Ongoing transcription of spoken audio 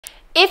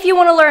If you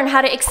want to learn how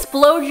to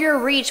explode your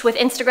reach with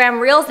Instagram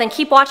Reels, then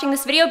keep watching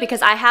this video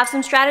because I have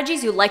some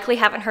strategies you likely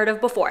haven't heard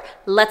of before.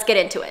 Let's get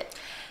into it.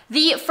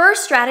 The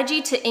first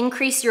strategy to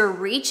increase your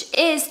reach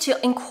is to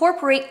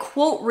incorporate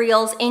quote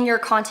reels in your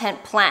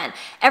content plan.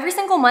 Every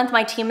single month,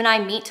 my team and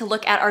I meet to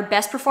look at our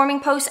best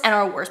performing posts and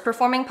our worst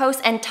performing posts.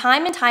 And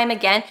time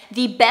again,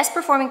 the best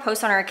performing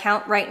posts on our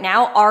account right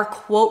now are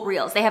quote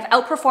reels. They have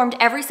outperformed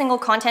every single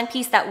content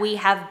piece that we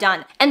have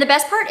done. And the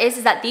best part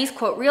is that these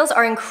quote reels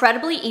are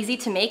incredibly easy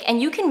to make,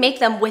 and you can make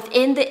them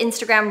within the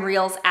Instagram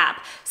Reels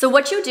app. So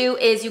what you do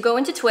is you go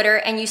into Twitter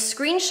and you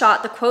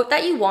screenshot the quote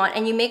that you want,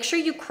 and you make sure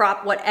you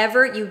crop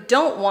whatever you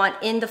don't want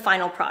in the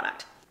final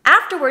product.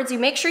 Afterwards, you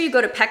make sure you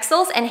go to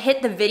Pexels and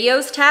hit the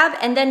videos tab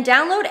and then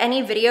download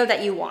any video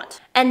that you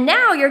want. And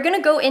now you're gonna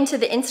go into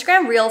the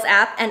Instagram Reels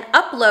app and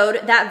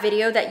upload that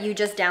video that you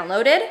just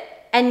downloaded,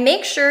 and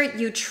make sure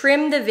you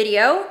trim the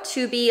video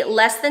to be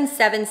less than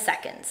 7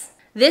 seconds.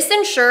 This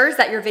ensures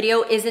that your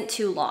video isn't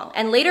too long,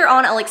 and later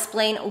on I'll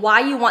explain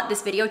why you want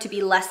this video to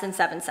be less than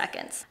 7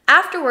 seconds.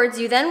 Afterwards,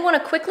 you then want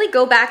to quickly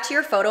go back to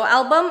your photo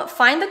album,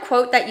 find the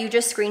quote that you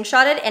just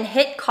screenshotted and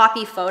hit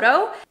copy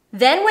photo.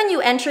 Then when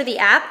you enter the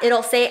app,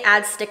 it'll say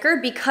add sticker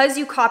because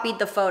you copied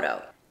the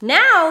photo.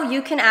 Now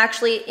you can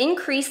actually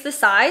increase the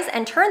size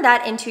and turn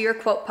that into your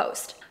quote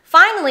post.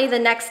 Finally, the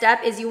next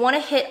step is you want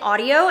to hit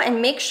audio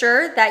and make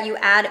sure that you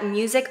add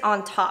music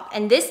on top.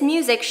 And this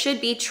music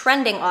should be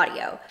trending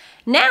audio.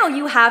 Now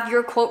you have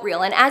your quote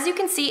reel, and as you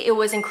can see, it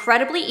was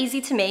incredibly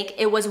easy to make.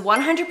 It was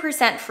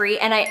 100% free,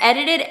 and I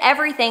edited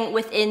everything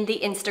within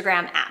the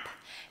Instagram app.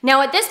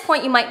 Now at this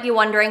point you might be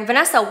wondering,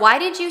 Vanessa, why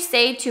did you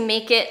say to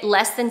make it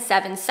less than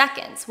 7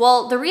 seconds?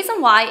 Well, the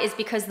reason why is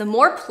because the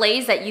more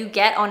plays that you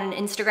get on an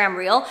Instagram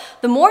reel,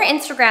 the more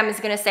Instagram is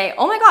gonna say,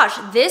 oh my gosh,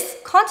 this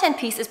content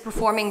piece is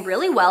performing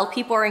really well.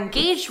 People are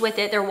engaged with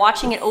it. They're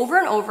watching it over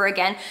and over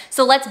again.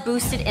 So let's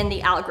boost it in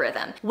the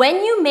algorithm.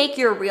 When you make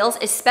your reels,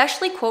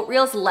 especially quote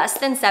reels, less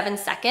than 7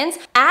 seconds,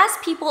 as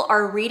people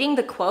are reading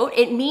the quote,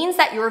 it means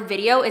that your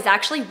video is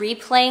actually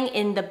replaying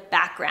in the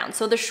background.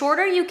 So the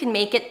shorter you can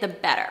make it, the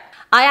better.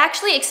 I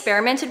actually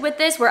experimented with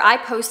this where I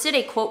posted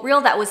a quote reel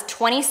that was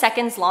 20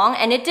 seconds long,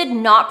 and it did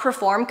not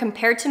perform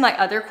compared to my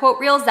other quote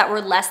reels that were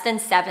less than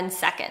 7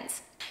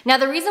 seconds. Now,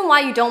 the reason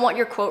why you don't want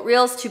your quote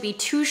reels to be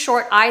too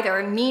short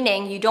either,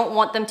 meaning you don't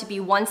want them to be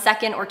 1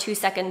 second or 2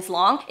 seconds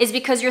long, is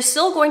because you're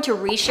still going to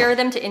reshare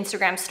them to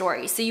Instagram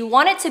stories. So you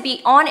want it to be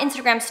on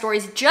Instagram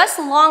stories just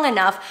long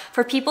enough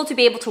for people to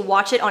be able to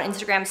watch it on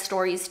Instagram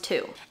stories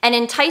too, and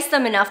entice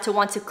them enough to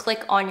want to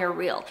click on your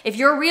reel. If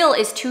your reel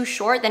is too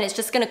short, then it's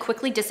just gonna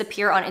quickly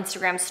disappear on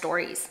Instagram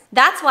stories.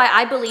 That's why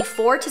I believe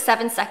 4 to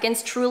 7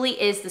 seconds truly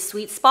is the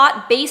sweet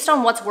spot based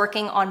on what's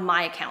working on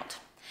my account.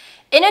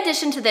 In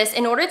addition to this,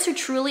 in order to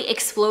truly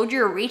explode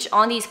your reach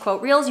on these quote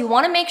reels, you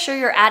want to make sure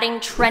you're adding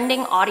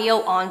trending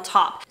audio on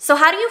top. So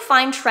how do you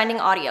find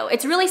trending audio?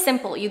 It's really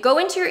simple. You go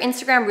into your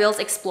Instagram Reels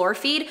Explore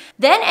feed,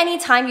 then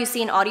anytime you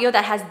see an audio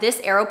that has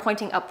this arrow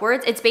pointing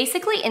upwards, it's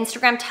basically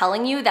Instagram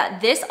telling you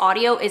that this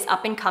audio is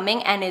up and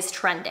coming and is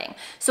trending.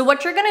 So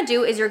what you're going to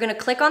do is you're going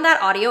to click on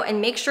that audio and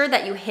make sure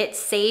that you hit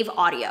Save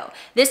Audio.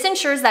 This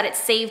ensures that it's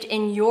saved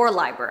in your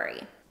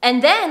library.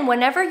 And then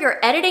whenever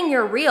you're editing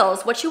your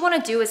reels, what you want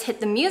to do is hit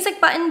the music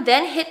button,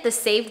 then hit the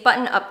save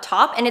button up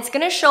top, and it's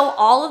going to show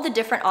all of the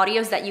different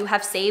audios that you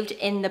have saved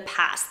in the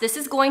past. This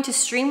is going to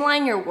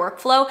streamline your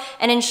workflow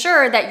and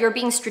ensure that you're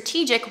being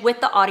strategic with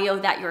the audio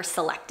that you're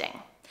selecting.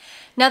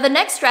 Now, the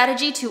next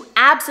strategy to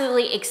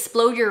absolutely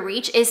explode your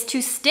reach is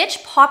to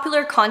stitch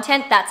popular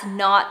content that's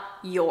not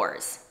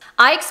yours.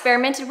 I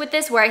experimented with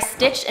this where I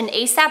stitched an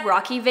A$AP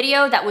Rocky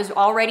video that was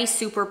already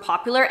super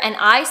popular, and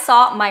I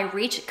saw my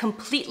reach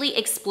completely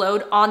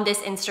explode on this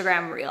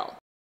Instagram reel.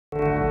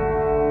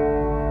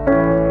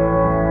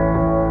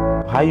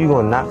 How you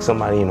gonna knock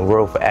somebody in the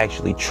world for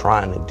actually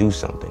trying to do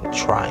something?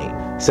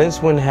 Trying.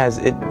 Since when has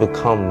it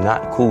become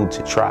not cool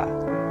to try?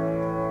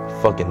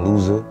 Fucking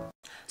loser.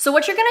 So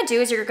what you're gonna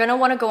do is you're gonna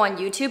wanna go on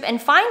YouTube and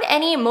find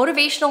any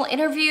motivational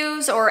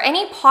interviews or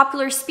any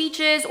popular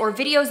speeches or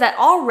videos that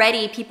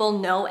already people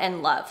know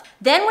and love.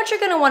 Then what you're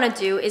gonna wanna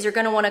do is you're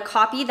gonna wanna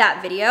copy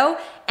that video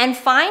and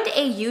find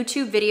a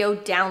YouTube video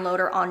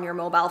downloader on your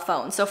mobile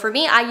phone. So for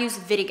me, I use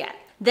Vidget.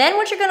 Then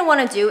what you're gonna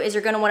wanna do is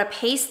you're gonna wanna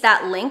paste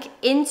that link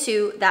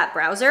into that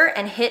browser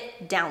and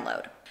hit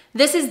download.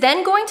 This is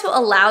then going to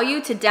allow you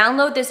to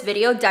download this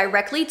video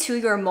directly to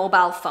your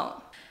mobile phone.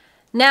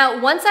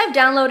 Now, once I've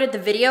downloaded the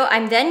video,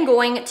 I'm then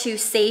going to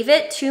save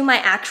it to my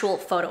actual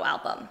photo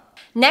album.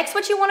 Next,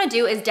 what you want to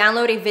do is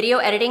download a video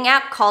editing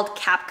app called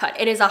CapCut.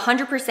 It is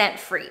 100%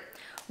 free.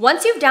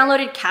 Once you've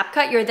downloaded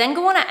CapCut, you're then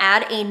going to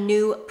add a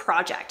new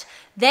project.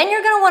 Then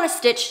you're going to want to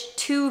stitch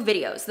 2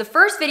 videos. The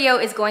first video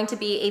is going to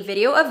be a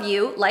video of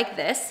you like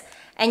this,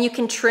 and you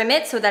can trim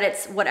it so that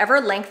it's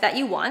whatever length that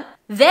you want.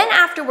 Then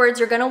afterwards,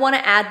 you're going to want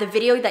to add the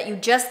video that you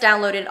just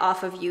downloaded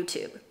off of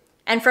YouTube.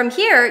 And from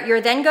here, you're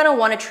then gonna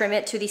wanna trim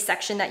it to the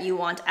section that you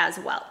want as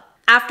well.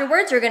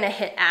 Afterwards, you're gonna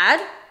hit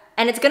add,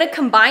 and it's gonna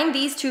combine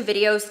these 2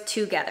 videos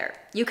together.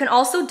 You can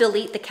also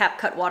delete the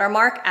CapCut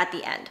watermark at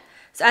the end.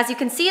 So as you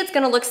can see, it's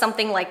gonna look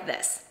something like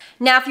this.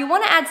 Now, if you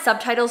wanna add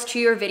subtitles to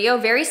your video,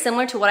 very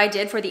similar to what I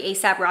did for the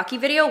ASAP Rocky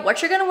video,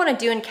 what you're gonna wanna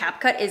do in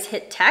CapCut is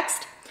hit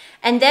text,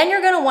 and then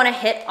you're gonna wanna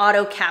hit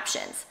auto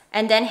captions,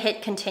 and then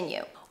hit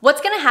continue.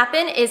 What's gonna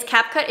happen is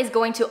CapCut is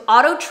going to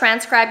auto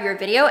transcribe your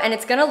video, and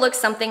it's gonna look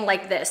something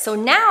like this. So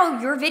now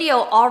your video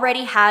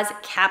already has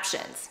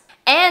captions.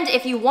 And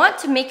if you want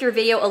to make your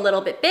video a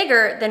little bit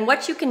bigger, then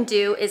what you can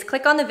do is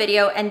click on the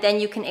video and then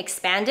you can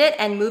expand it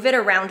and move it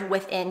around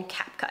within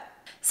CapCut.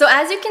 So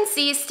as you can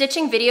see,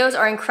 stitching videos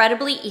are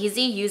incredibly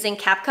easy using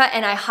CapCut,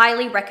 and I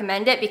highly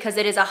recommend it because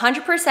it is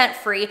 100%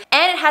 free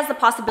and it has the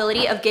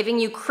possibility of giving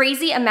you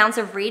crazy amounts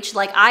of reach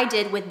like I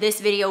did with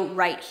this video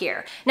right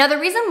here. Now, the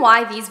reason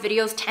why these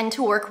videos tend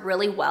to work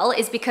really well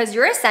is because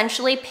you're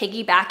essentially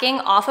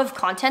piggybacking off of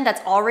content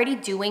that's already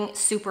doing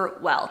super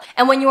well.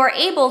 And when you are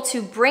able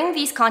to bring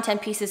these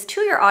content pieces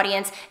to your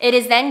audience, it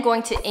is then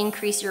going to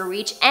increase your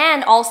reach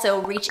and also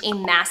reach a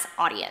mass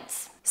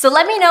audience. So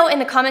let me know in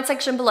the comment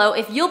section below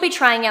if you'll be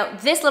trying out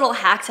this little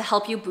hack to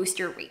help you boost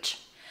your reach.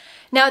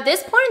 Now at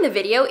this point in the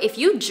video, if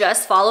you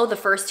just follow the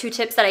first two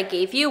tips that I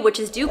gave you, which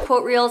is do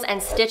quote reels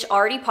and stitch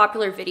already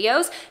popular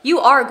videos, you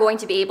are going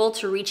to be able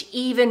to reach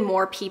even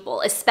more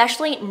people,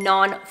 especially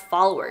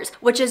non-followers,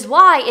 which is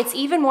why it's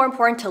even more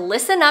important to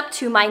listen up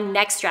to my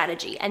next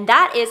strategy. And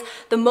that is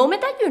the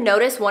moment that you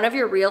notice one of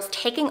your reels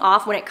taking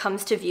off when it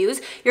comes to views,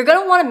 you're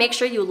gonna wanna make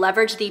sure you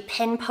leverage the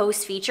pin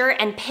post feature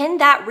and pin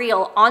that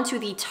reel onto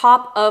the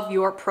top of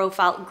your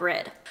profile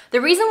grid. The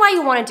reason why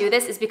you want to do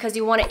this is because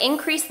you want to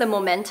increase the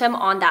momentum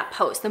on that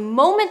post. The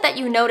moment that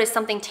you notice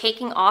something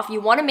taking off, you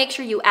want to make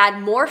sure you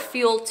add more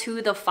fuel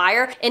to the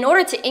fire in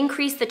order to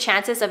increase the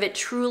chances of it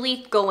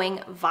truly going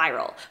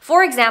viral.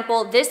 For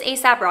example, this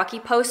ASAP Rocky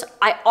post,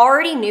 I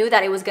already knew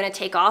that it was going to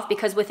take off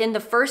because within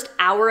the first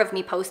hour of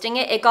me posting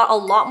it, it got a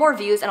lot more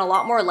views and a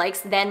lot more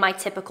likes than my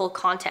typical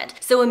content.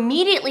 So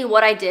immediately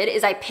what I did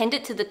is I pinned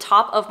it to the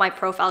top of my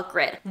profile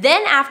grid.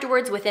 Then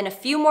afterwards, within a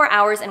few more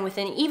hours and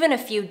within even a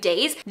few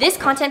days, this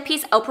content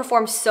piece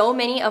outperformed so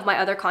many of my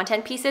other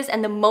content pieces,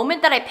 and the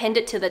moment that I pinned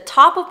it to the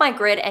top of my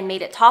grid and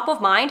made it top of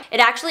mind, it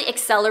actually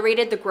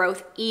accelerated the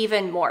growth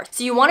even more.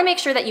 So you want to make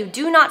sure that you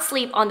do not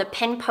sleep on the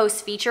pin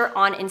post feature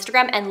on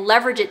Instagram and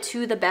leverage it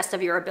to the best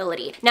of your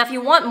ability. Now, if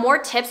you want more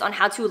tips on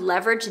how to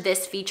leverage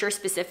this feature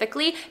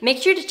specifically,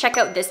 make sure to check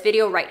out this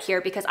video right here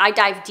because I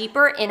dive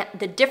deeper in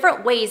the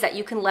different ways that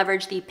you can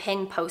leverage the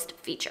pin post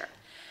feature.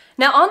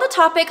 Now, on the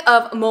topic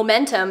of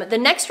momentum, the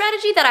next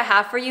strategy that I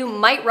have for you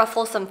might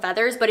ruffle some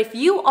feathers, but if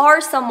you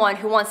are someone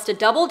who wants to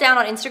double down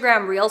on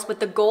Instagram Reels with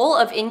the goal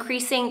of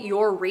increasing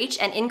your reach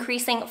and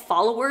increasing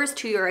followers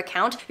to your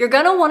account, you're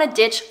gonna wanna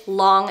ditch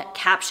long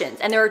captions.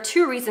 And there are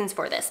two reasons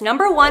for this.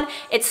 Number one,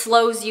 it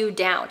slows you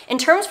down. In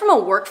terms from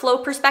a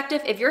workflow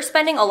perspective, if you're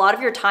spending a lot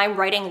of your time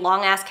writing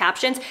long ass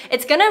captions,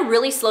 it's gonna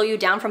really slow you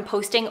down from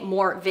posting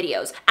more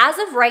videos. As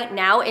of right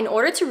now, in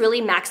order to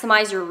really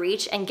maximize your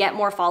reach and get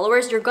more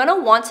followers, you're gonna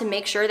want to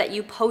make sure that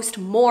you post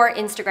more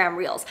Instagram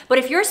Reels. But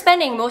if you're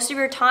spending most of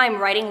your time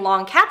writing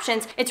long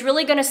captions, it's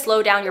really gonna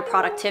slow down your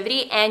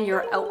productivity and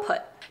your output.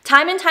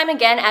 Time and time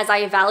again, as I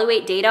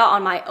evaluate data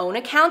on my own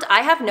account,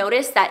 I have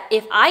noticed that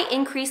if I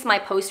increase my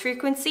post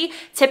frequency,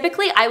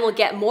 typically I will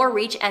get more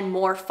reach and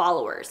more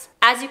followers,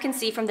 as you can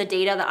see from the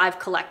data that I've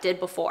collected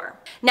before.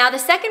 Now, the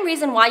second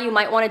reason why you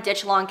might want to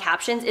ditch long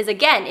captions is,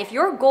 again, if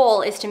your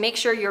goal is to make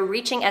sure you're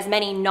reaching as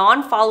many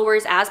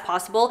non-followers as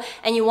possible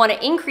and you want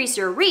to increase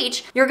your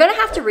reach, you're going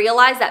to have to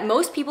realize that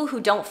most people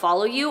who don't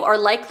follow you are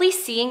likely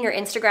seeing your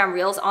Instagram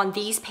Reels on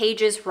these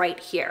pages right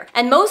here.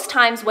 And most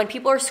times when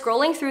people are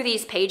scrolling through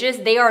these pages,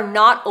 they are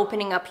not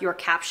opening up your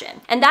caption.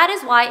 And that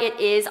is why it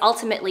is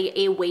ultimately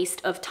a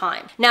waste of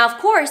time. Now, of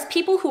course,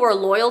 people who are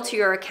loyal to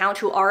your account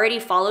who already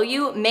follow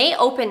you may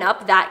open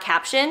up that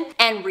caption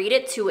and read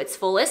it to its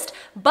fullest,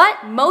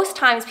 but most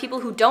times people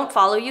who don't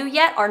follow you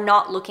yet are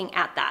not looking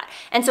at that.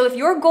 And so if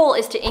your goal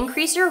is to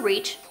increase your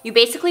reach, you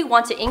basically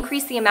want to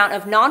increase the amount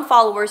of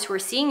non-followers who are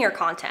seeing your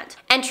content.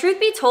 And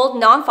truth be told,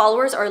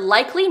 non-followers are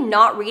likely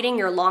not reading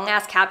your long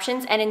ass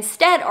captions and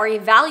instead are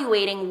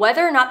evaluating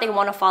whether or not they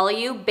want to follow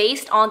you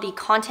based on the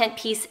content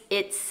piece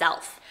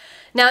itself.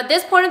 Now, at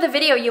this point of the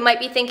video, you might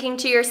be thinking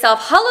to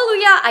yourself,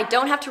 hallelujah, I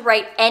don't have to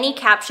write any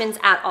captions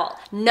at all.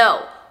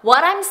 No.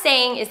 What I'm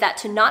saying is that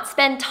to not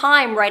spend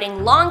time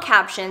writing long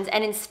captions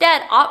and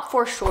instead opt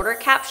for shorter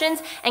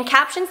captions and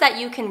captions that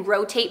you can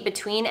rotate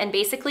between and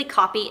basically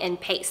copy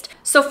and paste.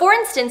 So for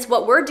instance,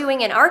 what we're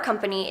doing in our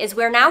company is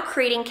we're now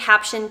creating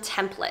caption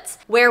templates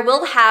where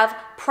we'll have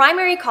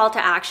primary call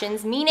to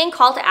actions, meaning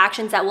call to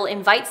actions that will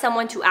invite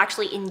someone to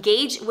actually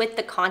engage with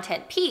the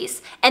content piece,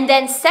 and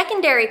then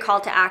secondary call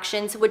to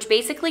actions, which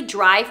basically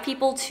drive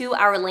people to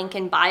our link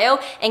in bio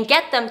and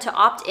get them to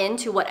opt in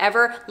to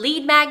whatever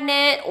lead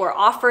magnet or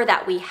offer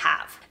that we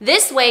have.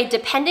 This way,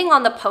 depending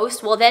on the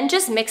post, we'll then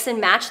just mix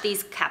and match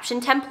these caption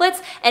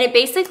templates, and it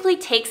basically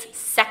takes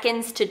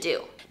seconds to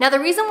do. Now, the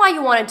reason why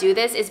you want to do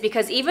this is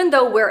because even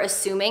though we're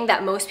assuming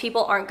that most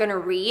people aren't going to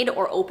read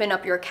or open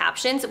up your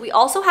captions, we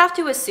also have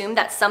to assume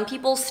that some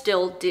people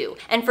still do.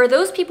 And for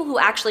those people who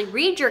actually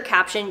read your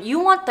caption, you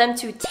want them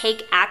to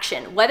take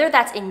action, whether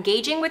that's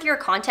engaging with your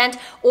content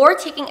or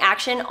taking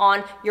action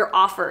on your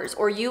offers,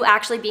 or you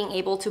actually being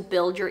able to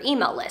build your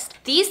email list.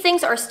 These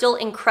things are still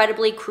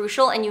incredibly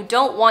crucial, and you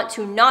don't want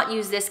to not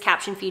use this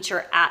caption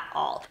feature at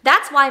all.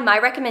 That's why my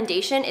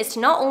recommendation is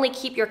to not only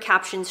keep your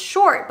captions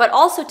short, but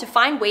also to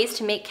find ways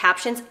to make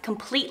captions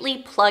completely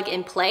plug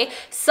and play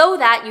so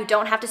that you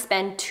don't have to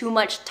spend too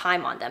much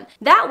time on them.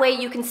 That way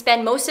you can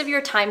spend most of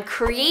your time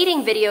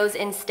creating videos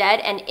instead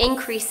and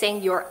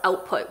increasing your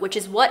output, which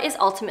is what is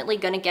ultimately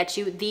going to get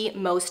you the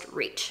most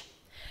reach.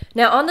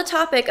 Now, on the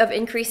topic of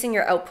increasing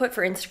your output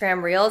for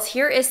Instagram Reels,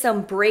 here is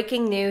some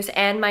breaking news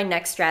and my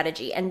next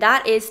strategy, and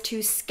that is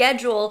to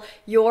schedule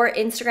your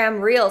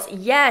Instagram Reels.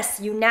 Yes,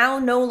 you now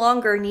no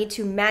longer need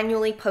to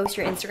manually post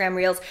your Instagram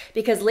Reels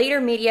because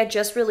Later Media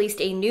just released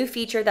a new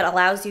feature that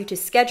allows you to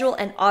schedule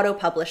and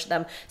auto-publish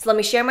them. So let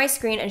me share my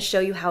screen and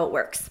show you how it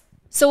works.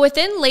 So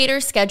within Later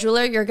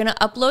Scheduler, you're gonna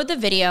upload the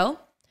video.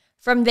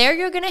 From there,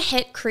 you're gonna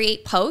hit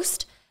Create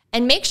Post,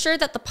 and make sure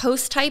that the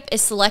post type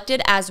is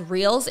selected as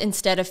Reels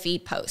instead of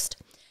feed post.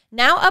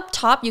 Now up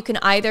top, you can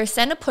either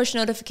send a push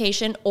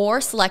notification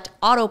or select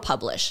auto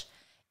publish,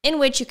 in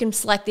which you can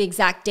select the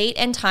exact date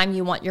and time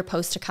you want your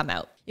post to come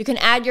out. You can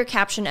add your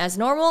caption as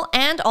normal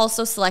and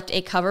also select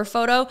a cover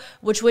photo,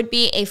 which would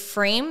be a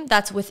frame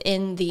that's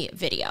within the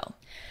video.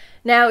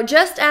 Now,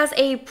 just as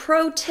a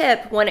pro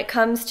tip when it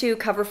comes to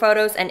cover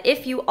photos, and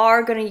if you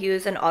are going to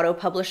use an auto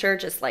publisher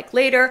just like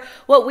Later,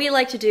 what we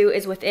like to do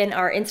is within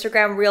our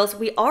Instagram Reels,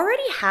 we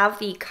already have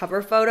the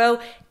cover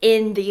photo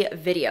in the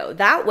video.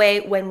 That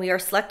way, when we are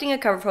selecting a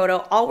cover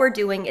photo, all we're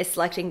doing is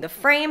selecting the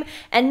frame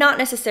and not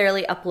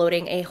necessarily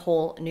uploading a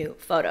whole new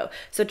photo.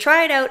 So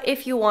try it out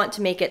if you want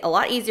to make it a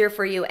lot easier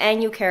for you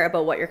and you care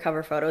about what your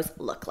cover photos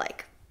look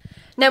like.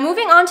 Now,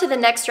 moving on to the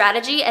next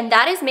strategy, and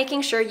that is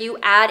making sure you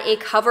add a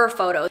cover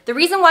photo. The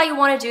reason why you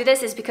want to do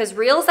this is because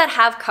Reels that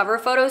have cover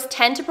photos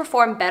tend to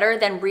perform better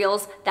than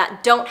Reels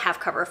that don't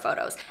have cover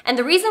photos. And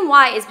the reason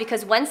why is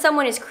because when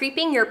someone is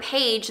creeping your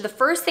page, the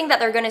first thing that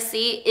they're going to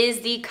see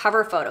is the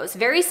cover photos.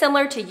 Very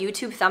similar to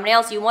YouTube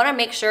thumbnails, you want to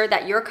make sure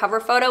that your cover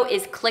photo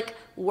is click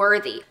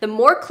worthy. The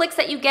more clicks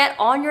that you get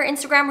on your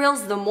Instagram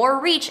Reels, the more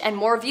reach and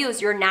more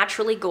views you're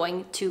naturally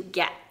going to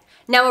get.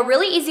 Now, a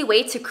really easy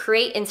way to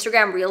create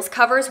Instagram Reels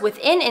covers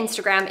within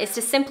Instagram is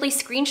to simply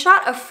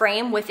screenshot a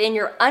frame within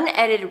your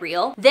unedited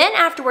reel, then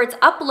afterwards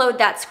upload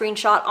that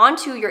screenshot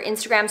onto your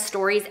Instagram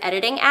Stories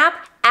editing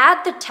app,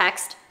 add the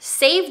text,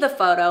 save the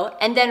photo,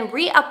 and then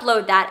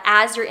re-upload that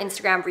as your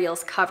Instagram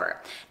Reels cover.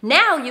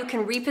 Now you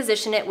can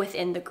reposition it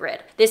within the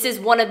grid. This is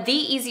one of the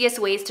easiest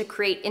ways to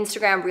create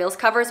Instagram Reels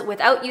covers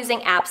without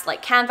using apps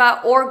like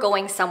Canva or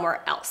going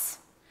somewhere else.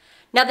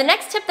 Now, the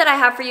next tip that I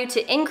have for you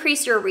to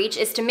increase your reach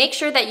is to make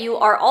sure that you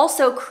are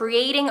also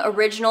creating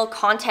original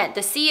content.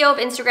 The CEO of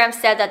Instagram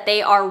said that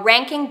they are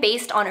ranking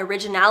based on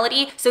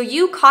originality, so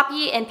you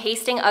copy and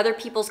pasting other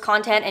people's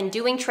content and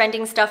doing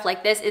trending stuff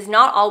like this is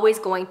not always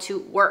going to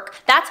work.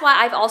 That's why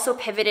I've also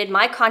pivoted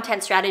my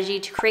content strategy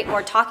to create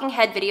more talking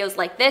head videos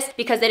like this,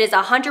 because it is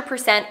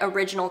 100%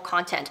 original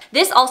content.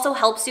 This also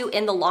helps you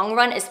in the long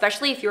run,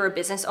 especially if you're a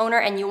business owner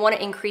and you want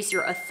to increase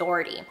your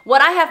authority.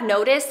 What I have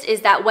noticed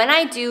is that when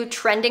I do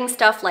trending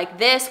stuff like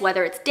this,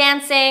 whether it's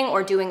dancing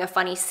or doing a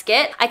funny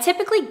skit, I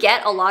typically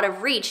get a lot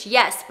of reach,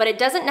 yes, but it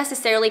doesn't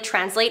necessarily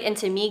translate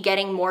into me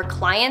getting more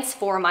clients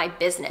for my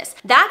business.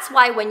 That's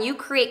why when you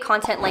create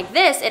content like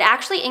this, it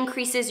actually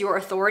increases your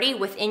authority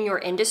within your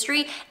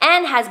industry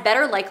and has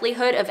better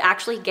likelihood of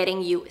actually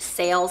getting you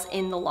sales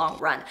in the long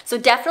run. So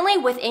definitely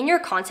within your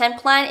content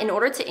plan, in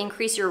order to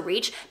increase your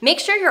reach, make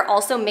sure you're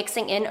also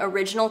mixing in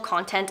original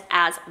content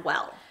as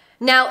well.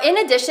 Now, in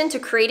addition to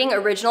creating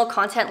original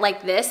content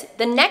like this,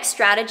 the next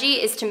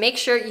strategy is to make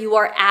sure you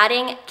are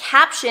adding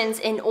captions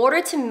in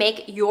order to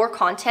make your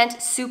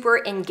content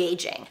super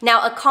engaging.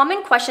 Now, a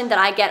common question that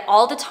I get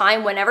all the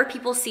time whenever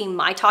people see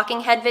my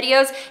talking head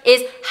videos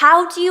is,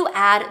 how do you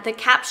add the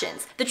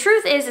captions? The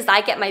truth is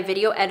I get my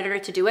video editor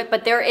to do it,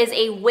 but there is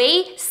a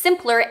way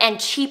simpler and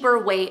cheaper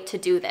way to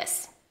do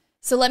this.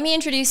 So let me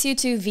introduce you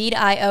to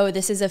Veed.io.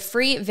 This is a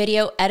free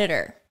video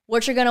editor.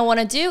 What you're gonna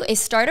wanna do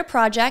is start a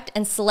project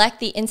and select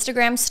the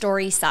Instagram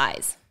story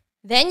size.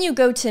 Then you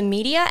go to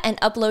media and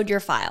upload your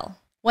file.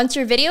 Once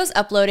your video is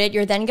uploaded,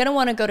 you're then gonna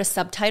wanna go to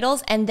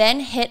subtitles and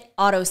then hit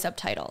auto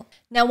subtitle.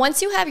 Now,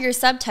 once you have your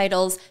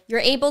subtitles, you're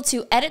able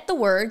to edit the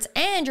words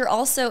and you're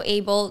also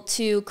able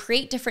to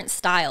create different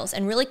styles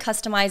and really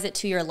customize it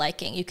to your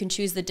liking. You can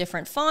choose the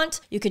different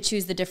font, you could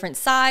choose the different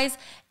size,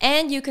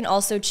 and you can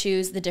also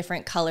choose the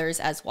different colors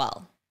as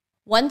well.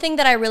 One thing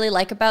that I really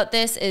like about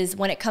this is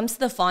when it comes to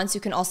the fonts, you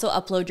can also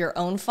upload your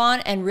own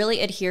font and really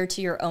adhere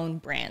to your own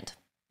brand.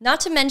 Not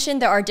to mention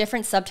there are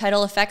different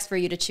subtitle effects for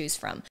you to choose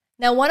from.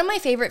 Now, one of my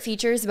favorite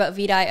features about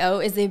Vidio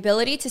is the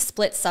ability to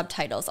split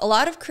subtitles. A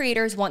lot of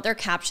creators want their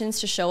captions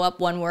to show up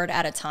one word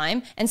at a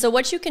time, and so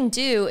what you can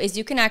do is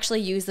you can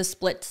actually use the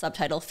split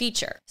subtitle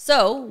feature.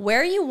 So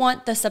where you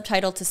want the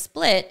subtitle to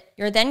split,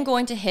 you're then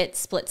going to hit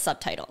split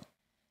subtitle.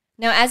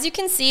 Now, as you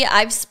can see,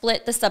 I've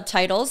split the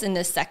subtitles in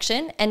this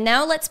section, and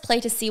now let's play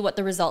to see what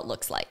the result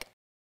looks like.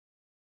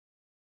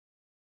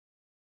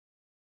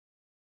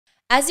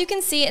 As you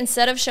can see,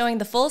 instead of showing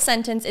the full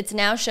sentence, it's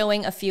now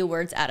showing a few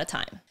words at a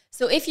time.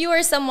 So if you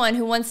are someone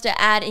who wants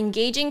to add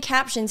engaging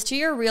captions to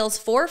your Reels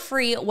for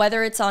free,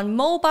 whether it's on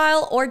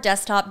mobile or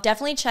desktop,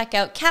 definitely check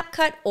out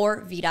CapCut or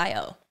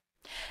Vidio.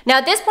 Now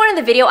at this point in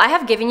the video, I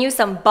have given you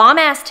some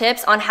bomb-ass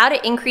tips on how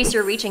to increase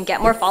your reach and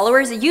get more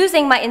followers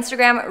using my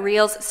Instagram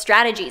Reels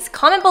strategies.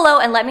 Comment below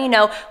and let me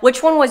know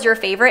which one was your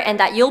favorite and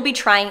that you'll be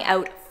trying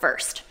out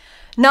first.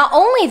 Not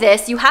only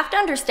this, you have to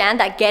understand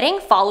that getting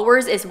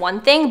followers is one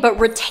thing, but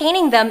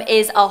retaining them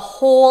is a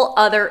whole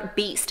other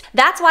beast.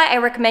 That's why I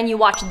recommend you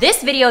watch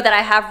this video that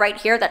I have right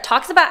here that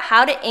talks about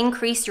how to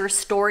increase your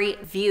story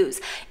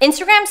views.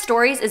 Instagram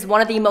stories is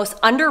one of the most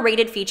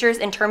underrated features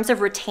in terms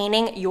of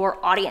retaining your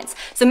audience.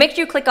 So make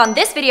sure you click on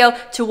this video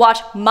to watch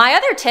my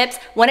other tips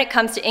when it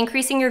comes to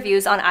increasing your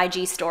views on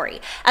IG story.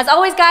 As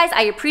always, guys,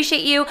 I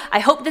appreciate you. I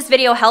hope this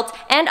video helped,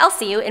 and I'll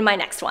see you in my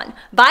next one.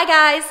 Bye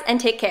guys, and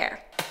take care.